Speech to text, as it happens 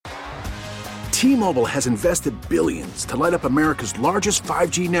T-Mobile has invested billions to light up America's largest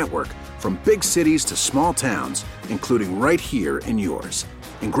 5G network, from big cities to small towns, including right here in yours.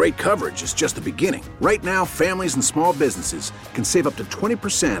 And great coverage is just the beginning. Right now, families and small businesses can save up to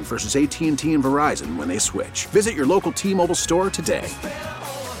 20% versus AT&T and Verizon when they switch. Visit your local T-Mobile store today.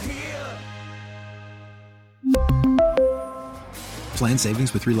 Plan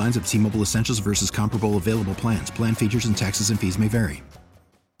savings with 3 lines of T-Mobile Essentials versus comparable available plans. Plan features and taxes and fees may vary.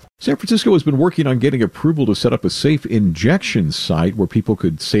 San Francisco has been working on getting approval to set up a safe injection site where people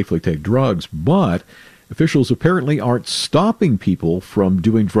could safely take drugs, but officials apparently aren't stopping people from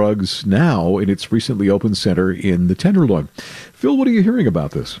doing drugs now in its recently opened center in the Tenderloin. Phil, what are you hearing about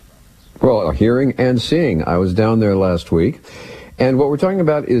this? Well, hearing and seeing. I was down there last week. And what we're talking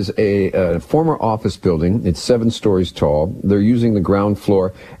about is a former office building. It's 7 stories tall. They're using the ground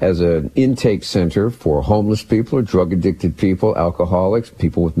floor as an intake center for homeless people or drug-addicted people, alcoholics,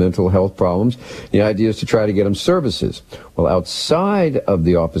 people with mental health problems. The idea is to try to get them services. Well, outside of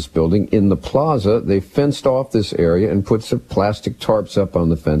the office building, in the plaza, they fenced off this area and put some plastic tarps up on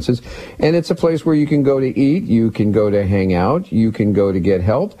the fences. And it's a place where you can go to eat, you can go to hang out, you can go to get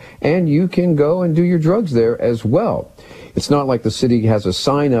help, and you can go and do your drugs there as well. It's not like the city has a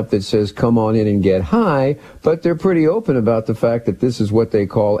sign up that says, come on in and get high, but they're pretty open about the fact that this is what they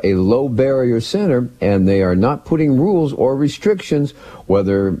call a low barrier center, and they are not putting rules or restrictions,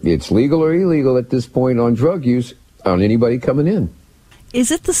 whether it's legal or illegal at this point on drug use, on anybody coming in.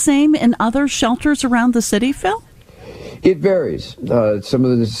 Is it the same in other shelters around the city, Phil? It varies. Some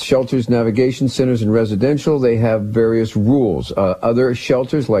of the shelters, navigation centers, and residential, they have various rules. Other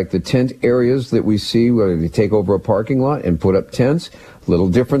shelters, like the tent areas that we see where they take over a parking lot and put up tents, little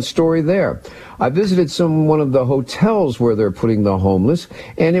different story there. I visited one of the hotels where they're putting the homeless,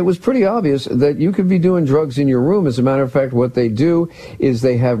 and it was pretty obvious that you could be doing drugs in your room. As a matter of fact, what they do is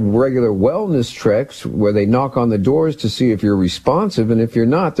they have regular wellness checks where they knock on the doors to see if you're responsive, and if you're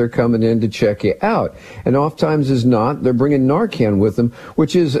not, they're coming in to check you out. And oftentimes is not, they're bringing Narcan with them,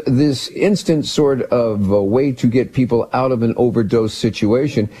 which is this instant sort of a way to get people out of an overdose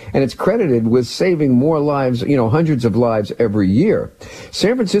situation, and it's credited with saving more lives, hundreds of lives every year.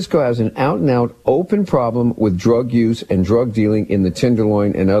 San Francisco has an out-and-out open problem with drug use and drug dealing in the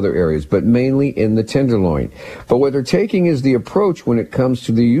Tenderloin and other areas, but mainly in the Tenderloin. But what they're taking is the approach when it comes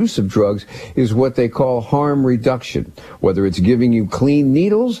to the use of drugs is what they call harm reduction, whether it's giving you clean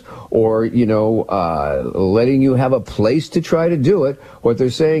needles or, letting you have a place to try to do it. What they're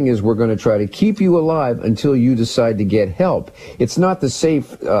saying is we're going to try to keep you alive until you decide to get help. It's not the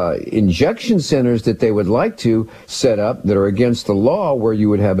safe injection centers that they would like to set up that are against the law, where you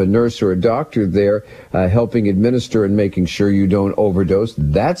would have a nurse or a doctor there helping administer and making sure you don't overdose.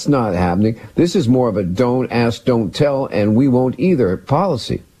 That's not happening. This is more of a don't ask, don't tell, and we won't either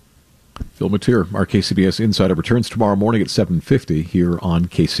policy. Phil Matier, our KCBS Insider, returns tomorrow morning at 7:50 here on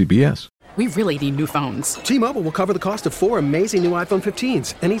KCBS. We really need new phones. T-Mobile will cover the cost of 4 amazing new iPhone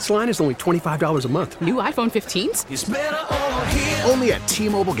 15s, and each line is only $25 a month. New iPhone 15s? It's better over here. Only at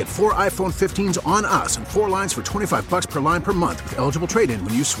T-Mobile, get 4 iPhone 15s on us and 4 lines for $25 per line per month with eligible trade-in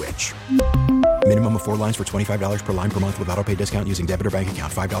when you switch. Minimum of 4 lines for $25 per line per month with autopay discount using debit or bank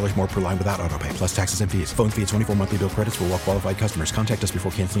account. $5 more per line without autopay, plus taxes and fees. Phone fee at 24 monthly bill credits for well-qualified customers. Contact us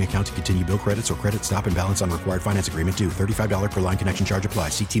before canceling account to continue bill credits or credit stop and balance on required finance agreement due. $35 per line connection charge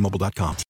applies. See T-Mobile.com.